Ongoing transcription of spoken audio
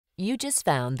You just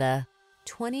found the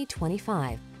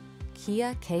 2025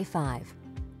 Kia K5.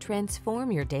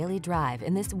 Transform your daily drive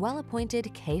in this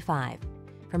well-appointed K5.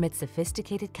 From its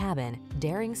sophisticated cabin,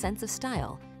 daring sense of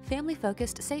style,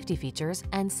 family-focused safety features,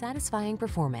 and satisfying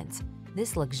performance,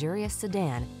 this luxurious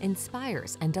sedan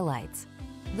inspires and delights.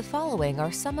 The following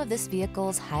are some of this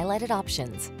vehicle's highlighted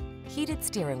options: heated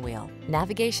steering wheel,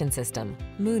 navigation system,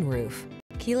 moonroof,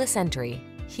 keyless entry,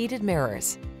 heated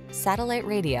mirrors, satellite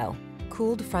radio,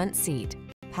 cooled front seat,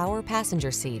 power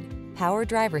passenger seat, power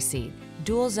driver seat,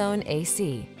 dual zone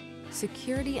AC.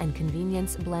 Security and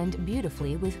convenience blend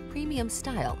beautifully with premium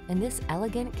style in this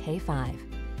elegant K5.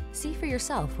 See for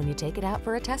yourself when you take it out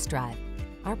for a test drive.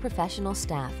 Our professional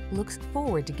staff looks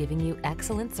forward to giving you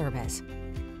excellent service.